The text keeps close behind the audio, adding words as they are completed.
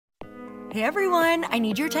Hey everyone, I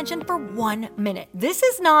need your attention for 1 minute. This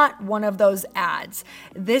is not one of those ads.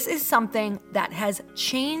 This is something that has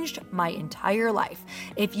changed my entire life.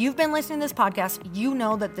 If you've been listening to this podcast, you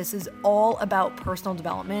know that this is all about personal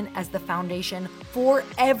development as the foundation for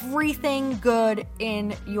everything good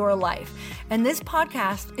in your life. And this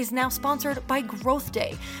podcast is now sponsored by Growth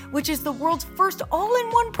Day, which is the world's first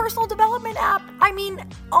all-in-one personal development app. I mean,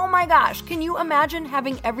 oh my gosh, can you imagine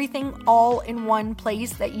having everything all in one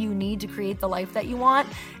place that you need to create the life that you want?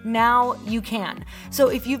 Now you can. So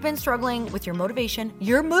if you've been struggling with your motivation,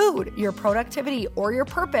 your mood, your productivity, or your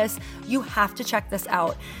purpose, you have to check this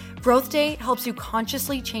out. Growth Day helps you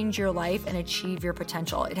consciously change your life and achieve your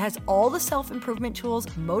potential. It has all the self-improvement tools,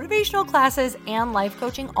 motivational classes, and life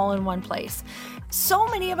coaching all in one place. So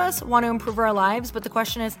many of us want to improve our lives, but the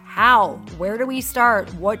question is how? Where do we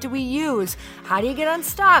start? What do we use? How do you get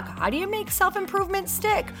unstuck? How do you make self-improvement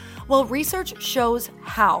stick? Well, research shows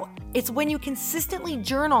how. It's when you consistently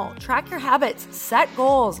journal, track your habits, set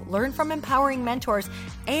goals, learn from empowering mentors,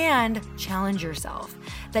 and challenge yourself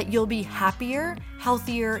that you'll be happier,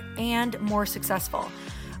 healthier, and more successful.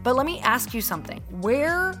 But let me ask you something.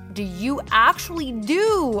 Where do you actually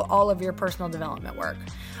do all of your personal development work?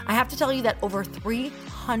 I have to tell you that over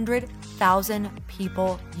 300,000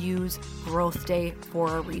 people use Growth Day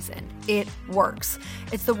for a reason. It works.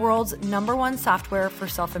 It's the world's #1 software for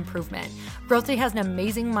self-improvement. Growth Day has an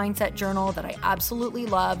amazing mindset journal that I absolutely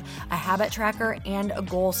love, a habit tracker, and a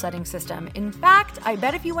goal-setting system. In fact, I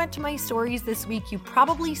bet if you went to my stories this week, you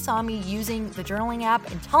probably saw me using the journaling app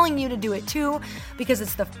and telling you to do it too, because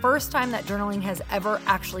it's the first time that journaling has ever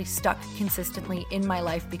actually stuck consistently in my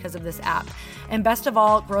life because of this app. And best of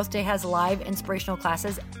all, Growth Day has live inspirational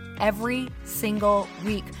classes every single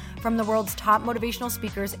week from the world's top motivational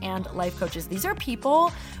speakers and life coaches. These are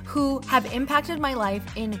people who have impacted my life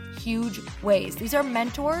in huge ways. These are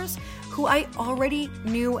mentors who I already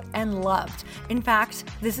knew and loved. In fact,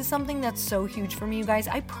 this is something that's so huge for me, you guys.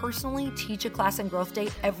 I personally teach a class in Growth Day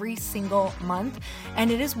every single month,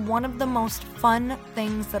 and it is one of the most fun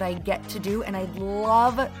things that I get to do, and I'd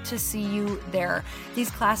love to see you there.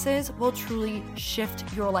 These classes will truly shift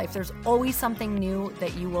your life. There's always something new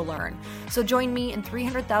that you will learn. So join me and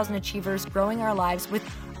 300,000 achievers growing our lives with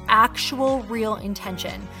actual real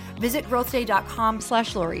intention. Visit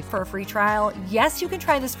growthday.com/Lori for a free trial. Yes, you can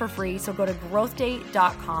try this for free. So go to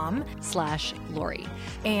growthday.com/Lori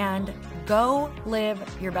and go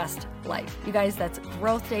live your best life. You guys, that's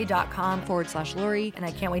growthday.com/Lori. And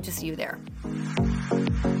I can't wait to see you there.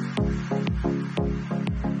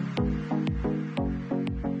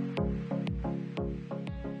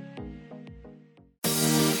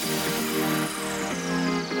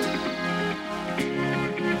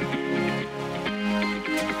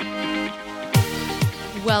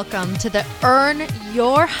 Welcome to the Earn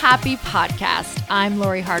Your Happy podcast. I'm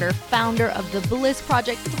Lori Harder, founder of The Bliss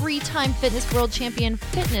Project, 3-time fitness world champion,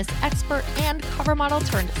 fitness expert, and cover model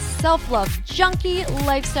turned self-love junkie,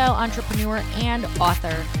 lifestyle entrepreneur, and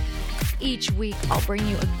author. Each week, I'll bring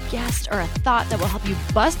you a guest or a thought that will help you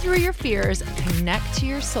bust through your fears, connect to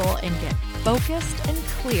your soul, and get focused and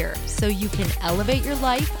clear so you can elevate your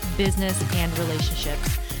life, business, and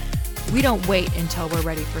relationships. We don't wait until we're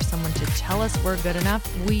ready for someone to tell us we're good enough.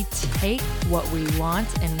 We take what we want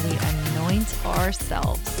and we anoint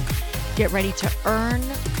ourselves. Get ready to earn,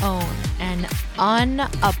 own, and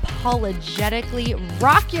unapologetically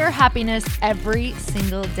rock your happiness every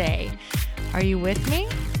single day. Are you with me?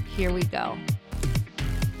 Here we go.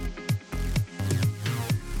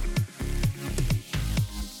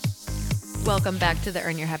 Welcome back to the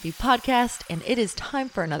Earn Your Happy podcast, and it is time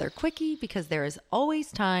for another quickie because there is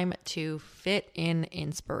always time to fit in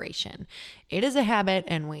inspiration. It is a habit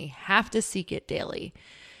and we have to seek it daily.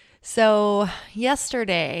 So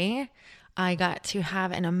yesterday, I got to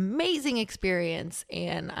have an amazing experience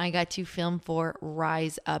and I got to film for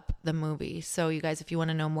Rise Up the Movie. So you guys, if you want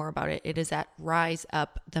to know more about it, it is at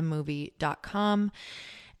riseupthemovie.com.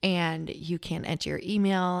 And you can enter your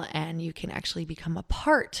email and you can actually become a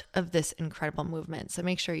part of this incredible movement. So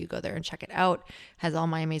make sure you go there and check it out. It has all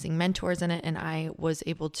my amazing mentors in it and I was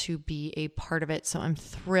able to be a part of it. So I'm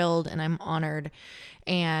thrilled and I'm honored.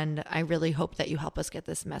 And I really hope that you help us get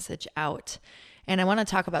this message out. And I want to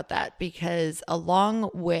talk about that because along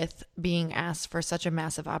with being asked for such a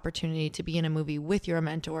massive opportunity to be in a movie with your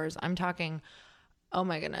mentors, I'm talking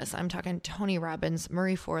Tony Robbins,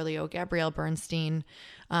 Marie Forleo, Gabrielle Bernstein,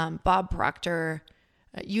 Bob Proctor,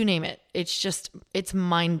 you name it. It's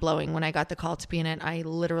mind-blowing. When I got the call to be in it, I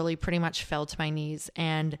literally pretty much fell to my knees.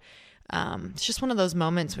 And it's just one of those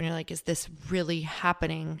moments when you're like, is this really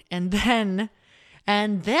happening? And then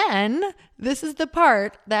And then this is the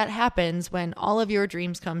part that happens when all of your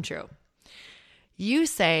dreams come true. You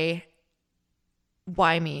say,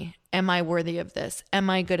 why me? Am I worthy of this? Am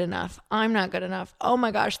I good enough? I'm not good enough. Oh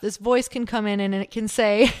my gosh, this voice can come in and it can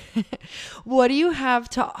say, what do you have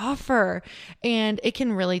to offer? And it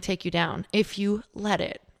can really take you down if you let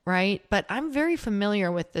it, right? But I'm very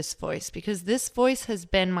familiar with this voice because this voice has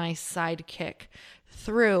been my sidekick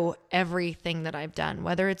through everything that I've done,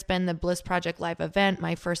 whether it's been the Bliss Project live event,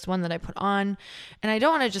 my first one that I put on. And I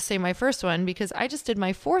don't want to just say my first one because I just did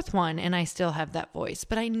my fourth one and I still have that voice,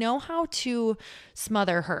 but I know how to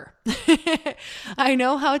smother her. I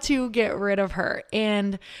know how to get rid of her.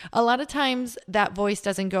 And a lot of times that voice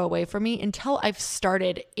doesn't go away from me until I've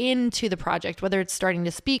started into the project, whether it's starting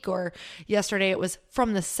to speak or yesterday it was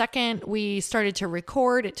from the second we started to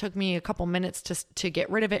record. It took me a couple minutes to get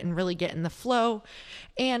rid of it and really get in the flow.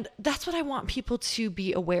 And that's what I want people to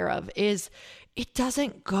be aware of is it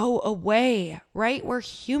doesn't go away, right? We're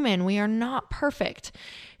human. We are not perfect.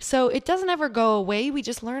 So it doesn't ever go away. We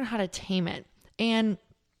just learn how to tame it. And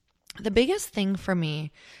the biggest thing for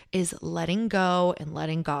me is letting go and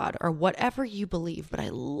letting God, or whatever you believe. But I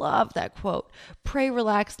love that quote, pray,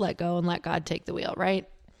 relax, let go, and let God take the wheel, right?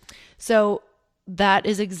 So that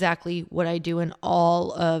is exactly what I do in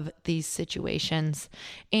all of these situations.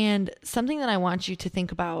 And something that I want you to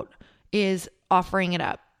think about is offering it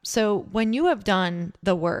up. So when you have done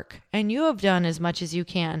the work and you have done as much as you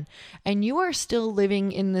can, and you are still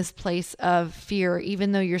living in this place of fear,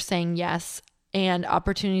 even though you're saying yes, and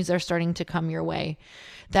opportunities are starting to come your way,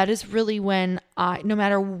 that is really when no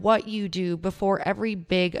matter what you do, before every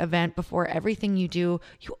big event, before everything you do,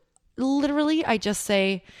 I just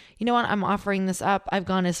say, you know what, I'm offering this up. I've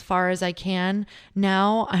gone as far as I can.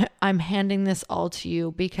 Now I'm handing this all to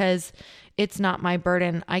you because it's not my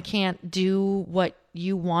burden. I can't do what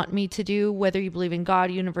you want me to do, whether you believe in God,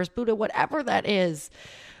 universe, Buddha, whatever that is.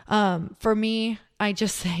 For me, I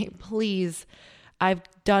just say, please, I've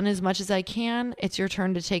done as much as I can. It's your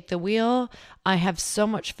turn to take the wheel. I have so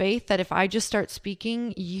much faith that if I just start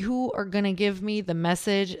speaking, you are going to give me the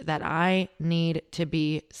message that I need to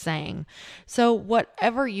be saying. So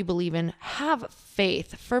whatever you believe in, have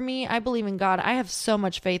faith. For me, I believe in God. I have so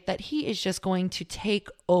much faith that He is just going to take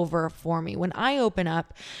over for me. When I open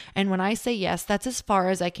up and when I say yes, that's as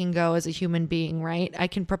far as I can go as a human being, right? I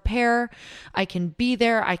can prepare, I can be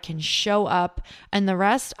there, I can show up, and the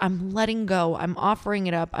rest I'm letting go. I'm offering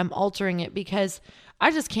it up. I'm altering it because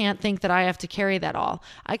I just can't think that I have to carry that all.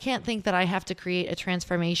 I can't think that I have to create a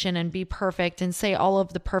transformation and be perfect and say all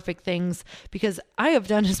of the perfect things because I have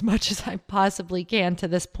done as much as I possibly can to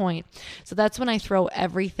this point. So that's when I throw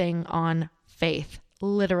everything on faith.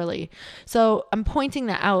 Literally. So I'm pointing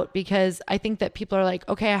that out because I think that people are like,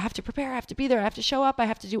 okay, I have to prepare. I have to be there. I have to show up. I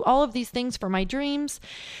have to do all of these things for my dreams.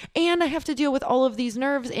 And I have to deal with all of these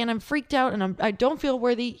nerves and I'm freaked out and I don't feel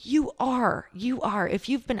worthy. You are. If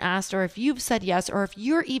you've been asked or if you've said yes, or if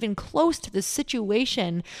you're even close to the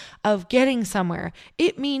situation of getting somewhere,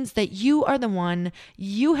 it means that you are the one.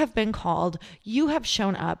 You have been called. You have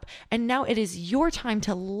shown up. And now it is your time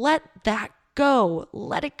to let that go.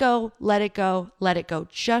 Let it go. Let it go. Let it go.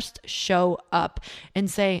 Just show up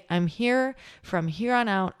and say, I'm here from here on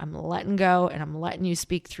out. I'm letting go and I'm letting you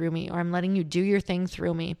speak through me, or I'm letting you do your thing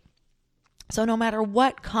through me. So no matter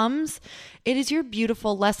what comes, it is your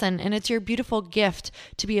beautiful lesson and it's your beautiful gift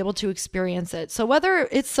to be able to experience it. So whether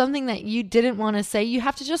it's something that you didn't want to say, you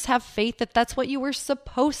have to just have faith that that's what you were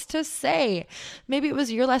supposed to say. Maybe it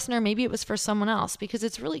was your lesson or maybe it was for someone else, because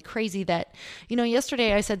it's really crazy that,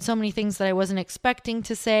 yesterday I said so many things that I wasn't expecting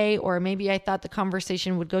to say, or maybe I thought the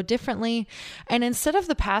conversation would go differently. And instead of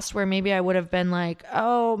the past where maybe I would have been like,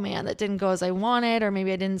 oh man, that didn't go as I wanted, or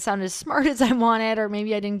maybe I didn't sound as smart as I wanted, or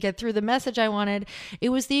maybe I didn't get through the message I wanted, it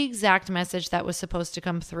was the exact message that was supposed to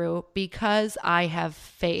come through because I have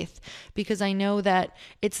faith, because I know that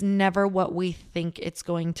it's never what we think it's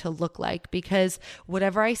going to look like, because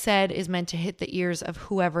whatever I said is meant to hit the ears of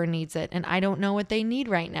whoever needs it. And I don't know what they need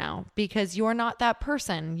right now, because you're not that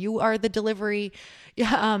person. You are the delivery.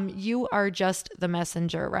 You are just the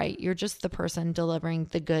messenger, right? You're just the person delivering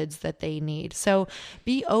the goods that they need. So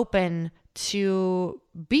be open to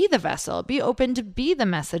be the vessel, be open to be the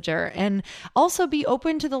messenger, and also be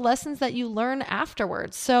open to the lessons that you learn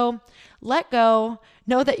afterwards. So let go,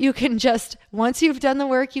 know that you can just, once you've done the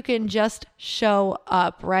work, you can just show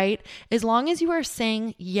up, right? As long as you are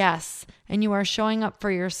saying yes and you are showing up for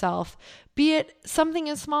yourself, Be it something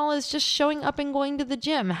as small as just showing up and going to the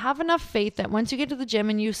gym. Have enough faith that once you get to the gym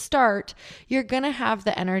and you start, you're going to have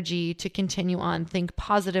the energy to continue on. Think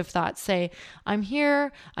positive thoughts. Say, I'm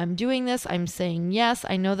here, I'm doing this, I'm saying yes.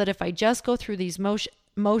 I know that if I just go through these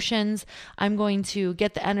motions, I'm going to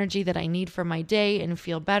get the energy that I need for my day and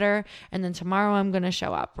feel better. And then tomorrow I'm going to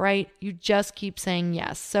show up, right? You just keep saying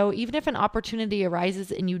yes. So even if an opportunity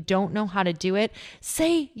arises and you don't know how to do it,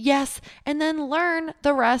 say yes and then learn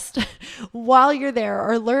the rest while you're there,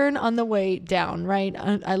 or learn on the way down, right?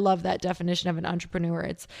 I love that definition of an entrepreneur.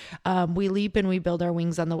 It's we leap and we build our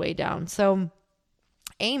wings on the way down. So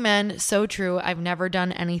amen. So true. I've never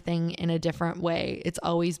done anything in a different way. It's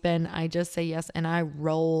always been, I just say yes and I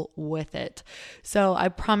roll with it. So I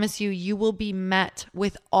promise you, you will be met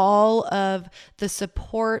with all of the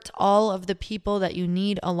support, all of the people that you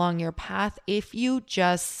need along your path if you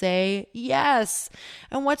just say yes.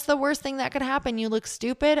 And what's the worst thing that could happen? You look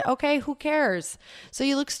stupid? Okay, who cares? So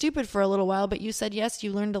you look stupid for a little while, but you said yes,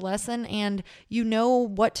 you learned a lesson, and you know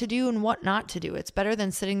what to do and what not to do. It's better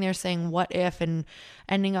than sitting there saying what if and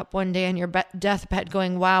ending up one day on your deathbed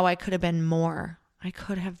going, wow, I could have been more. I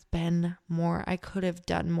could have been more. I could have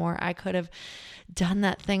done more. I could have done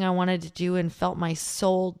that thing I wanted to do and felt my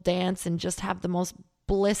soul dance and just have the most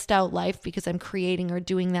blissed out life because I'm creating or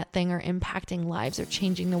doing that thing or impacting lives or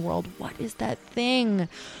changing the world. What is that thing?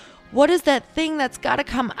 What is that thing that's got to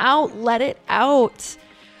come out? Let it out.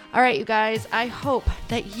 All right, you guys, I hope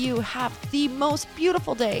that you have the most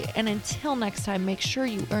beautiful day. And until next time, make sure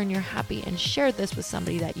you earn your happy and share this with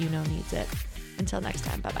somebody that you know needs it. Until next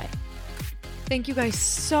time, bye-bye. Thank you guys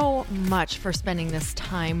so much for spending this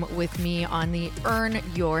time with me on the Earn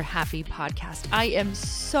Your Happy podcast. I am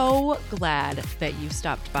so glad that you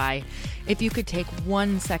stopped by. If you could take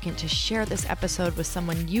 1 second to share this episode with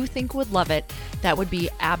someone you think would love it, that would be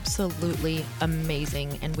absolutely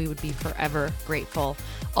amazing, and we would be forever grateful.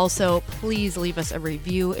 Also, please leave us a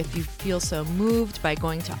review if you feel so moved by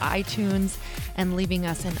going to iTunes and leaving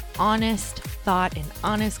us an honest thought, an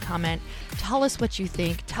honest comment. Tell us what you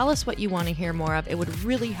think. Tell us what you want to hear more of. It would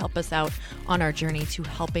really help us out on our journey to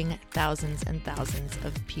helping thousands and thousands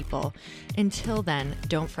of people. Until then,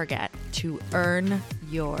 don't forget to earn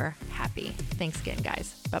your happy. Thanks again,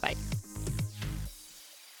 guys. Bye-bye.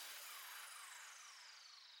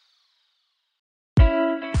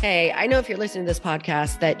 Hey, I know if you're listening to this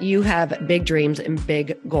podcast that you have big dreams and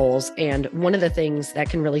big goals. And one of the things that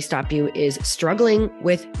can really stop you is struggling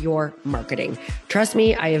with your marketing. Trust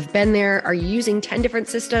me, I have been there. Are you using 10 different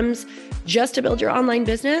systems just to build your online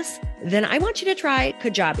business? Then I want you to try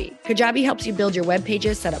Kajabi. Kajabi helps you build your web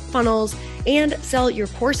pages, set up funnels, and sell your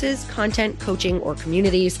courses, content, coaching, or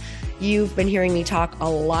communities. You've been hearing me talk a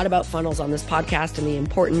lot about funnels on this podcast and the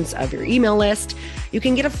importance of your email list. You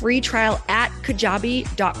can get a free trial at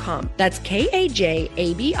kajabi.com. That's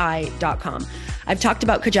Kajabi.com. I've talked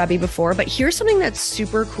about Kajabi before, but here's something that's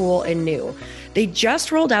super cool and new. They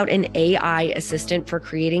just rolled out an AI assistant for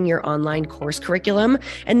creating your online course curriculum.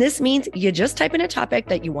 And this means you just type in a topic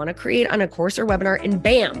that you want to create on a course or webinar, and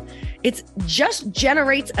bam, it just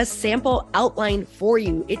generates a sample outline for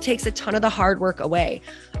you. It takes a ton of the hard work away.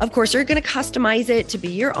 Of course, you're going to customize it to be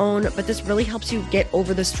your own, but this really helps you get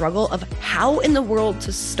over the struggle of how in the world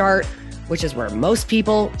to start, which is where most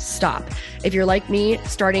people stop. If you're like me,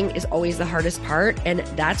 starting is always the hardest part, and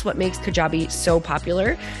that's what makes Kajabi so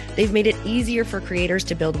popular. They've made it easier for creators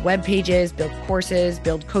to build web pages, build courses,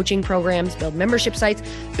 build coaching programs, build membership sites,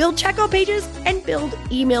 build checkout pages, and build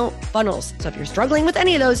email funnels. So if you're struggling with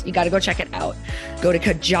any of those, you got to go check it out. Go to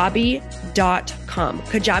Kajabi.com.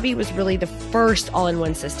 Kajabi was really the first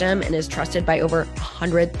all-in-one system and is trusted by over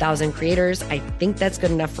 100,000 creators. I think that's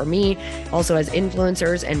good enough for me. Also, as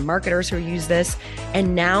influencers and marketers who use this.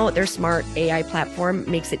 And now their smart AI platform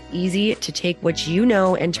makes it easy to take what you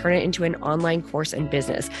know and turn it into an online course and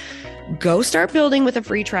business. Go start building with a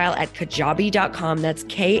free trial at Kajabi.com. That's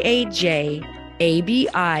Kajabi.com.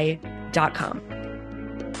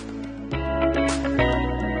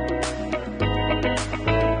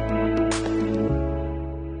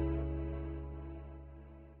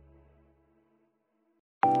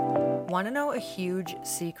 Want to know a huge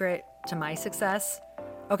secret to my success?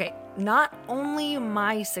 Okay, not only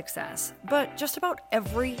my success, but just about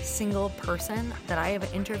every single person that I have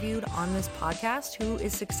interviewed on this podcast who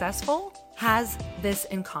is successful has this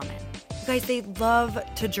in common. You guys, they love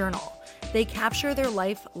to journal. They capture their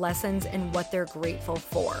life lessons and what they're grateful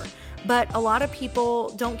for. But a lot of people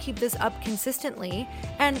don't keep this up consistently,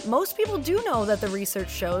 and most people do know that the research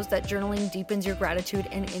shows that journaling deepens your gratitude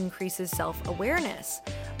and increases self-awareness.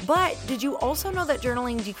 But did you also know that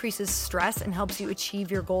journaling decreases stress and helps you achieve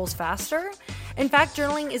your goals faster? In fact,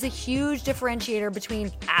 journaling is a huge differentiator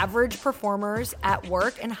between average performers at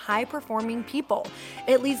work and high-performing people.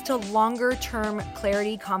 It leads to longer-term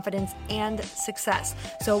clarity, confidence, and success.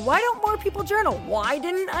 So why don't more people journal? Why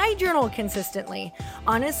didn't I journal consistently?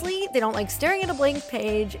 Honestly, they don't like staring at a blank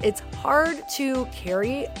page. It's hard to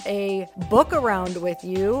carry a book around with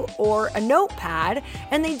you or a notepad,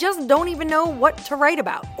 and they just don't even know what to write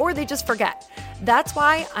about, or they just forget. That's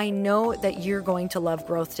why I know that you're going to love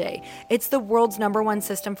Growth Day. It's the world's #1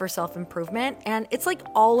 system for self-improvement, and it's like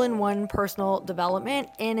all-in-one personal development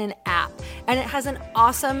in an app. And it has an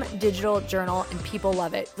awesome digital journal, and people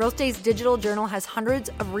love it. Growth Day's digital journal has hundreds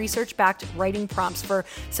of research-backed writing prompts for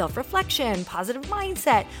self-reflection, positive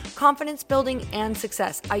mindset, confidence building, and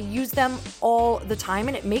success. I use them all the time,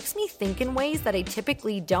 and it makes me think in ways that I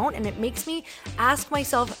typically don't, and it makes me ask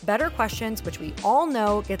myself better questions, which we all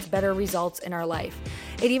know gets better results in our life.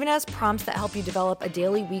 It even has prompts that help you develop a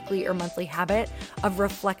daily, weekly, or monthly habit of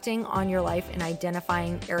reflecting on your life and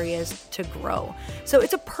identifying areas to grow. So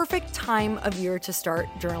it's a perfect time of year to start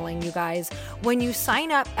journaling, you guys. When you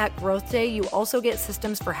sign up at Growth Day, you also get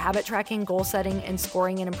systems for habit tracking, goal setting, and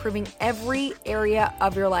scoring, and improving every area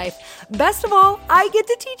of your life. Best of all, I get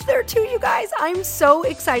to teach there too, you guys. I'm so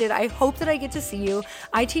excited. I hope that I get to see you.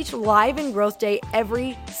 I teach live in Growth Day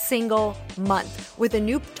every single month with a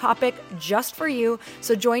new topic just for you.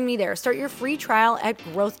 So join me there. Start your free trial at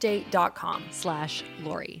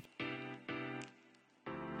growthday.com/Lori.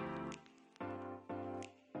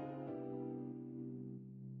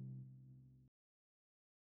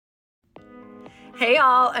 Hey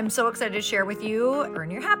all, I'm so excited to share with you,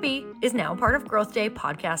 Earn Your Happy is now part of Growth Day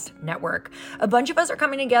Podcast Network. A bunch of us are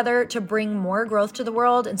coming together to bring more growth to the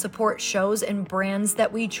world and support shows and brands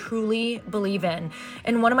that we truly believe in.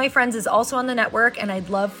 And one of my friends is also on the network, and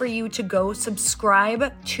I'd love for you to go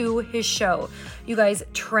subscribe to his show. You guys,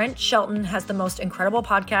 Trent Shelton has the most incredible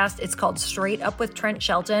podcast. It's called Straight Up with Trent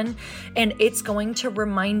Shelton, and it's going to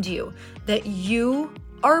remind you that you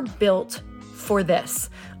are built for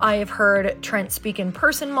this. I have heard Trent speak in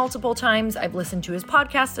person multiple times. I've listened to his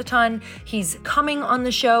podcast a ton. He's coming on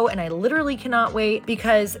the show, and I literally cannot wait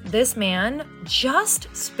because this man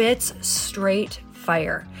just spits straight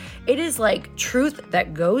fire. It is like truth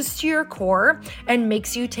that goes to your core and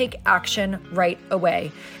makes you take action right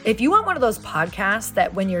away. If you want one of those podcasts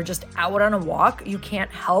that when you're just out on a walk, you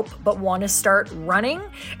can't help but want to start running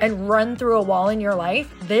and run through a wall in your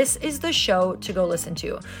life, this is the show to go listen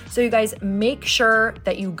to. So you guys, make sure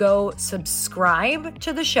that you go subscribe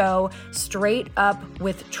to the show, Straight Up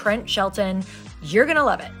with Trent Shelton. You're going to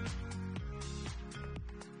love it.